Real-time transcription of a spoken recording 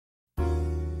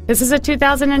This is a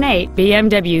 2008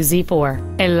 BMW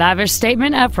Z4, a lavish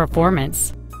statement of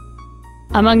performance.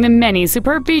 Among the many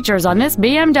superb features on this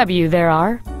BMW there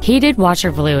are heated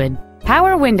washer fluid,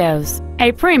 power windows,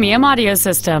 a premium audio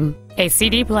system, a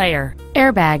CD player,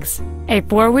 airbags, a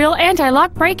four-wheel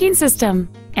anti-lock braking system,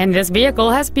 and this vehicle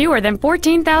has fewer than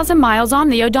 14,000 miles on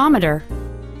the odometer.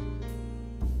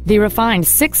 The refined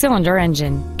six-cylinder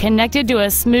engine, connected to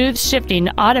a smooth shifting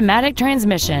automatic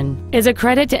transmission, is a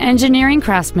credit to engineering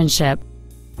craftsmanship.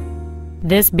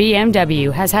 This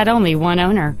BMW has had only one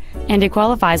owner, and it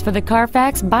qualifies for the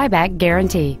Carfax buyback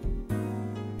guarantee.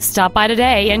 Stop by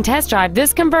today and test drive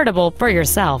this convertible for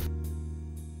yourself.